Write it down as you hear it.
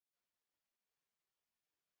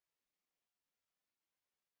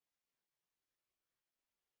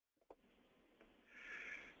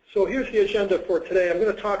So here's the agenda for today. I'm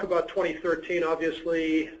going to talk about 2013.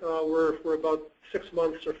 Obviously, we're about 6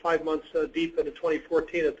 months or 5 months deep into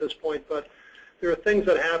 2014 at this point, but there are things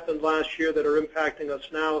that happened last year that are impacting us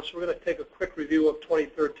now. So we're going to take a quick review of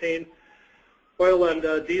 2013. Oil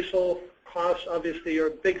and diesel costs obviously are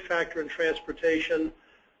a big factor in transportation.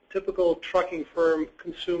 Typical trucking firm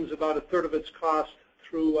consumes about a third of its cost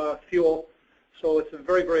through fuel. So it's a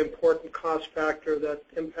very, very important cost factor that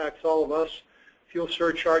impacts all of us. Fuel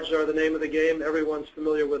surcharges are the name of the game. Everyone's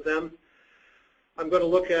familiar with them. I'm going to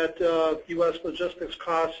look at U.S. logistics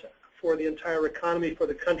costs for the entire economy, for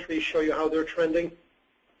the country, show you how they're trending,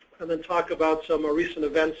 and then talk about some recent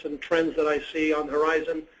events and trends that I see on the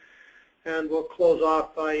horizon. And we'll close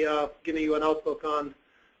off by giving you an outlook on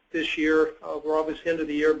this year. We're obviously into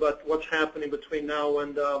the year, but what's happening between now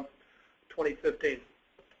and 2015.